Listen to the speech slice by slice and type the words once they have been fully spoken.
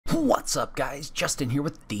What's up, guys? Justin here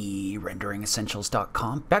with the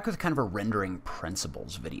RenderingEssentials.com, back with kind of a rendering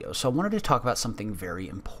principles video. So I wanted to talk about something very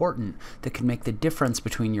important that can make the difference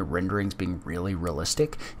between your renderings being really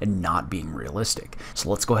realistic and not being realistic.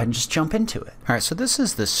 So let's go ahead and just jump into it. Alright, so this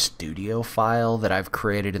is the studio file that I've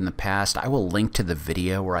created in the past. I will link to the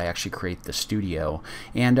video where I actually create the studio.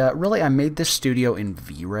 And really, I made this studio in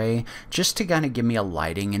V-Ray just to kind of give me a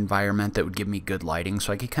lighting environment that would give me good lighting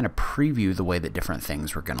so I could kind of preview the way that different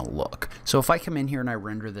things were going to look. So if I come in here and I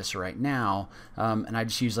render this right now, and I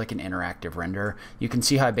just use like an interactive render, you can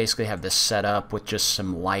see how I basically have this set up with just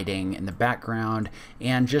some lighting in the background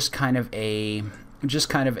and just kind of a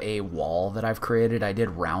wall that I've created. I did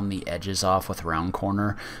round the edges off with round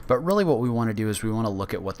corner, but really what we want to do is we want to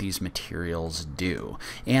look at what these materials do.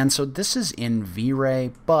 And so this is in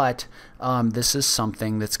V-Ray, but this is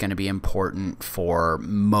something that's going to be important for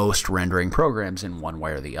most rendering programs in one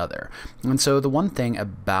way or the other. And so the one thing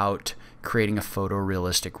about creating a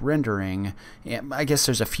photorealistic rendering, I guess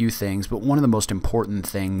there's a few things, but one of the most important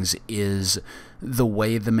things is the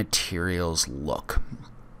way the materials look.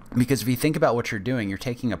 Because if you think about what you're doing, you're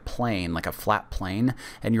taking a plane, like a flat plane,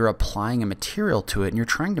 and you're applying a material to it, and you're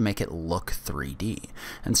trying to make it look 3D.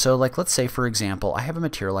 And so, like, let's say, for example, I have a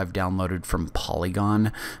material I've downloaded from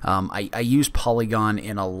POLIIGON. I use POLIIGON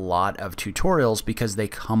in a lot of tutorials because they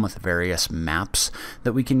come with various maps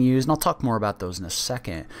that we can use, and I'll talk more about those in a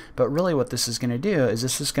second. But really what this is going to do is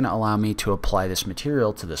this is going to allow me to apply this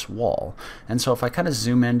material to this wall. And so if I kind of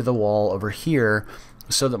zoom into the wall over here,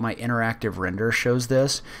 so that my interactive render shows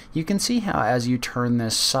this, you can see how as you turn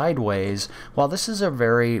this sideways, while this is a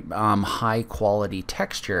very high quality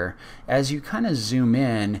texture, as you kind of zoom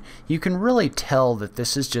in, you can really tell that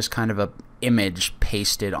this is just kind of a image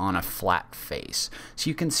pasted on a flat face. So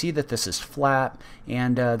you can see that this is flat,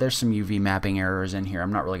 and there's some UV mapping errors in here.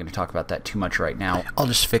 I'm not really going to talk about that too much right now. I'll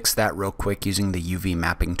just fix that real quick using the UV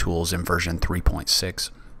mapping tools in version 3.6.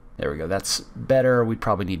 There we go. That's better. We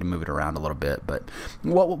probably need to move it around a little bit. But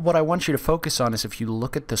what I want you to focus on is if you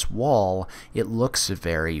look at this wall, it looks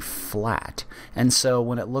very flat. And so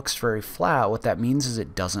when it looks very flat, what that means is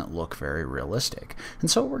it doesn't look very realistic.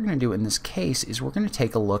 And so what we're going to do in this case is we're going to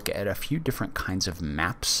take a look at a few different kinds of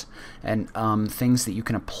maps and things that you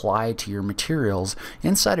can apply to your materials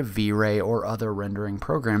inside of V-Ray or other rendering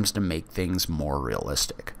programs to make things more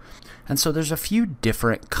realistic. And so there's a few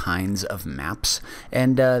different kinds of maps,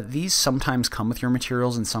 and these sometimes come with your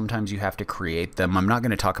materials and sometimes you have to create them. I'm not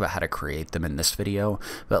going to talk about how to create them in this video,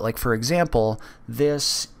 but like for example,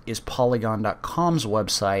 this is POLIIGON.com's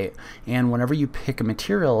website, and whenever you pick a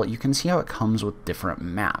material, you can see how it comes with different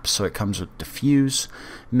maps. So it comes with diffuse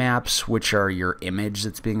maps, which are your image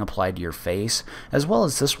that's being applied to your face, as well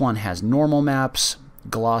as this one has normal maps,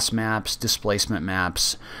 gloss maps, displacement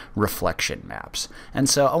maps, reflection maps. And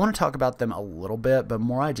so I want to talk about them a little bit, but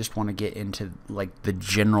more I just want to get into like the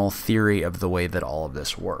general theory of the way that all of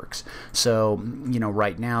this works. So, you know,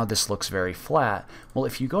 right now this looks very flat. Well,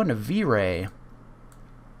 if you go into V-Ray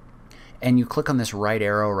and you click on this right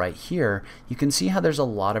arrow right here, you can see how there's a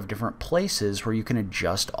lot of different places where you can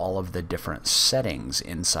adjust all of the different settings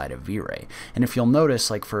inside of V-Ray. And if you'll notice,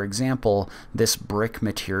 like for example, this brick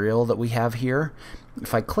material that we have here,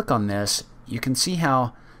 if I click on this, you can see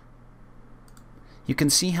how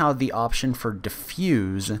the option for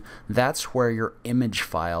diffuse, that's where your image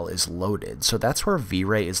file is loaded. So that's where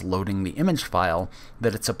V-Ray is loading the image file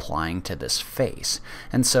that it's applying to this face.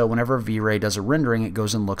 And so whenever V-Ray does a rendering, it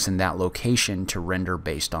goes and looks in that location to render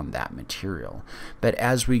based on that material. But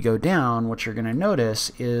as we go down, what you're going to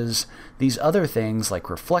notice is these other things like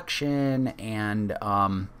reflection and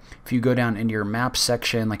if you go down into your map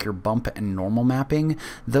section, like your bump and normal mapping,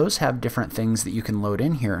 those have different things that you can load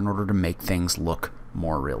in here in order to make things look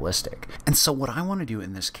more realistic. And so what I want to do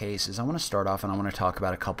in this case is I want to start off and I want to talk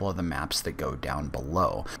about a couple of the maps that go down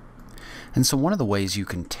below. And so one of the ways you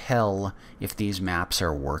can tell if these maps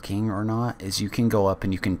are working or not is you can go up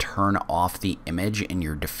and you can turn off the image in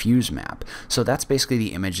your diffuse map. So that's basically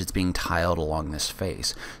the image that's being tiled along this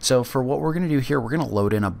face. So for what we're going to do here, we're going to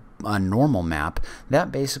load in a normal map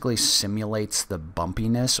that basically simulates the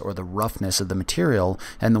bumpiness or the roughness of the material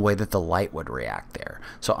and the way that the light would react there.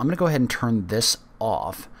 So I'm going to go ahead and turn this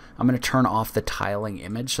off. I'm going to turn off the tiling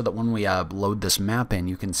image so that when we load this map in,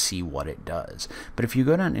 you can see what it does. But if you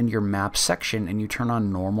go down into your map section and you turn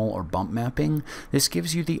on normal or bump mapping, this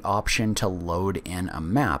gives you the option to load in a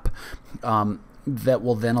map that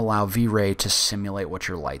will then allow V-Ray to simulate what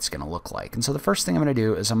your light's going to look like. And so the first thing I'm going to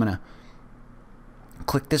do is I'm going to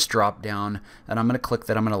click this drop down and I'm going to click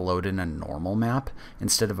that I'm going to load in a normal map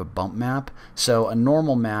instead of a bump map. So a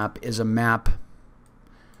normal map is a map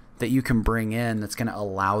that you can bring in that's going to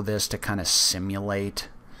allow this to kind of simulate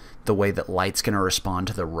the way that light's going to respond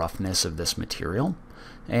to the roughness of this material.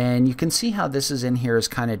 And you can see how this is in here as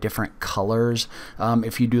kind of different colors.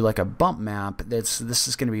 If you do like a bump map, this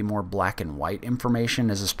is going to be more black and white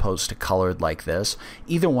information as opposed to colored like this.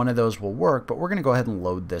 Either one of those will work, but we're going to go ahead and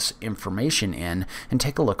load this information in and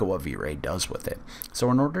take a look at what V-Ray does with it.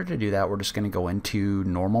 So in order to do that, we're just going to go into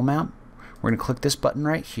normal map. We're going to click this button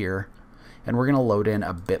right here, and we're going to load in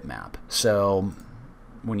a bitmap. So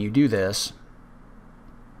when you do this,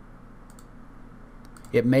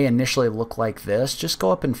 it may initially look like this. Just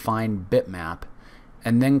go up and find bitmap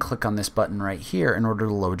and then click on this button right here in order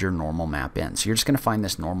to load your normal map in. So you're just going to find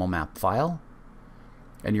this normal map file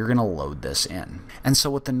and you're going to load this in. And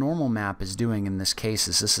so what the normal map is doing in this case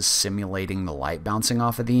is this is simulating the light bouncing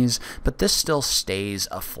off of these, but this still stays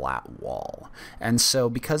a flat wall. And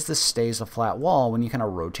so because this stays a flat wall, when you kind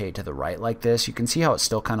of rotate to the right like this, you can see how it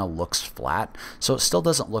still kind of looks flat. So it still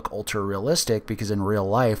doesn't look ultra realistic, because in real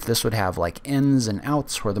life this would have like ins and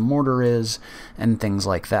outs where the mortar is and things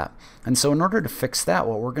like that. And so in order to fix that,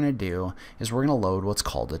 what we're going to do is we're going to load what's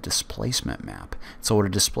called a displacement map. So what a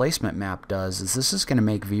displacement map does is this is going to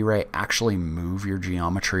make V-Ray actually move your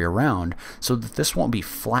geometry around so that this won't be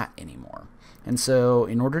flat anymore. And so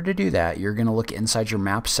in order to do that, you're going to look inside your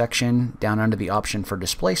map section down under the option for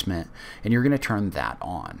displacement, and you're going to turn that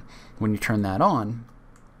on. When you turn that on,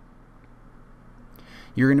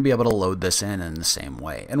 you're going to be able to load this in the same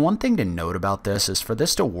way. And one thing to note about this is for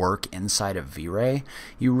this to work inside of V-Ray,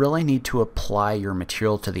 you really need to apply your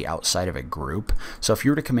material to the outside of a group. So if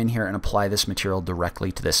you were to come in here and apply this material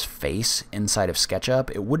directly to this face inside of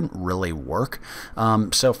SketchUp, it wouldn't really work.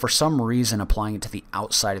 So for some reason, applying it to the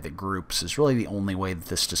outside of the groups is really the only way that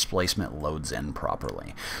this displacement loads in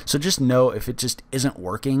properly. So just know if it just isn't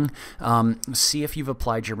working, see if you've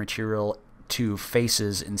applied your material to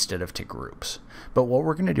faces instead of to groups. But what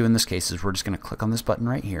we're going to do in this case is we're just going to click on this button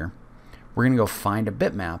right here. We're going to go find a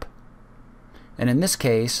bitmap, and in this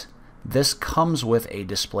case this comes with a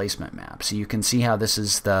displacement map. So you can see how this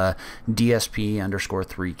is the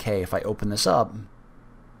DSP_3K. If I open this up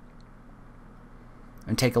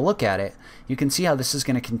and take a look at it, you can see how this is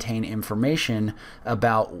going to contain information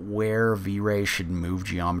about where V-Ray should move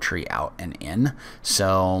geometry out and in.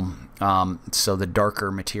 So the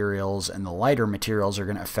darker materials and the lighter materials are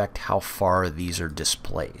going to affect how far these are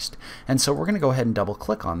displaced. And so we're going to go ahead and double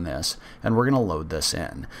click on this, and we're going to load this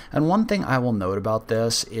in. And one thing I will note about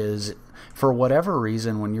this is, for whatever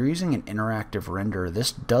reason, when you're using an interactive render,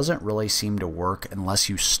 this doesn't really seem to work unless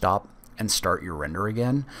you stop and start your render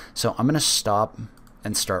again. So I'm going to stop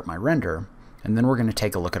and start my render, and then we're going to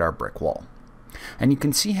take a look at our brick wall. And you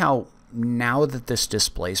can see how now that this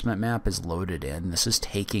displacement map is loaded in, this is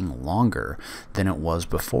taking longer than it was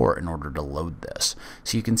before in order to load this.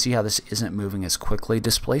 So you can see how this isn't moving as quickly.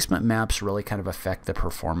 Displacement maps really kind of affect the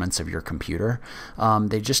performance of your computer.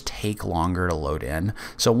 They just take longer to load in.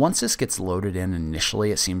 So once this gets loaded in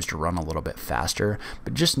initially, it seems to run a little bit faster,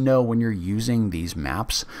 but just know when you're using these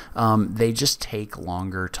maps, they just take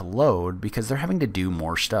longer to load because they're having to do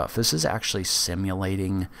more stuff. This is actually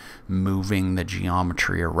simulating moving the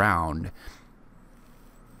geometry around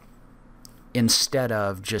instead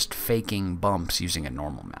of just faking bumps using a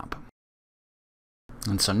normal map.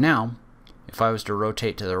 And so now, if I was to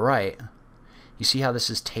rotate to the right, you see how this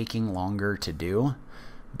is taking longer to do,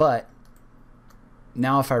 but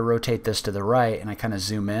now if I rotate this to the right and I kind of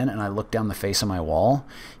zoom in and I look down the face of my wall,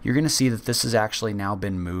 you're going to see that this has actually now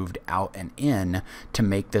been moved out and in to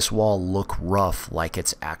make this wall look rough like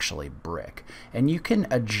it's actually brick. And you can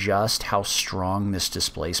adjust how strong this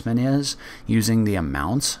displacement is using the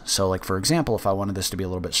amounts. So like for example, if I wanted this to be a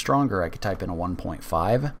little bit stronger, I could type in a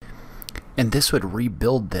 1.5 and this would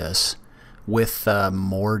rebuild this with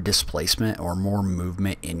more displacement or more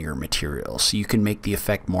movement in your material. So you can make the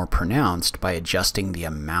effect more pronounced by adjusting the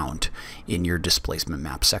amount in your displacement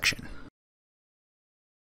map section.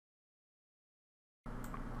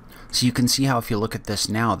 So you can see how if you look at this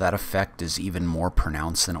now, that effect is even more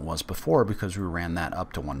pronounced than it was before because we ran that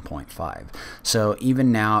up to 1.5. So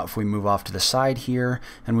even now, if we move off to the side here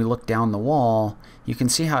and we look down the wall, you can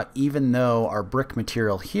see how even though our brick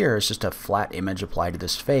material here is just a flat image applied to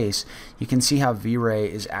this face, you can see how V-Ray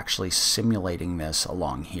is actually simulating this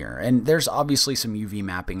along here. And there's obviously some UV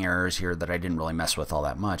mapping errors here that I didn't really mess with all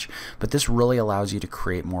that much, but this really allows you to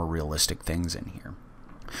create more realistic things in here.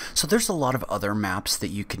 So there's a lot of other maps that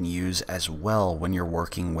you can use as well when you're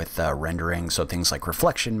working with rendering. So things like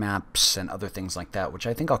reflection maps and other things like that, which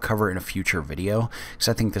I think I'll cover in a future video because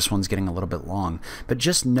I think this one's getting a little bit long. But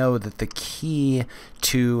just know that the key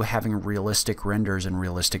to having realistic renders and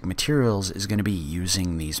realistic materials is going to be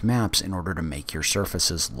using these maps in order to make your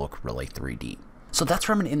surfaces look really 3D. So that's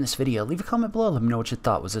where I'm going to end this video. Leave a comment below. Let me know what you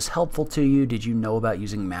thought. Was this helpful to you? Did you know about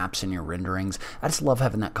using maps in your renderings? I just love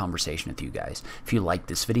having that conversation with you guys. If you liked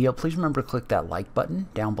this video, please remember to click that like button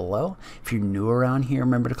down below. If you're new around here,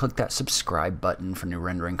 remember to click that subscribe button for new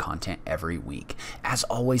rendering content every week. As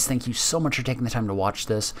always, thank you so much for taking the time to watch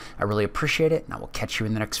this. I really appreciate it, and I will catch you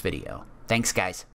in the next video. Thanks, guys.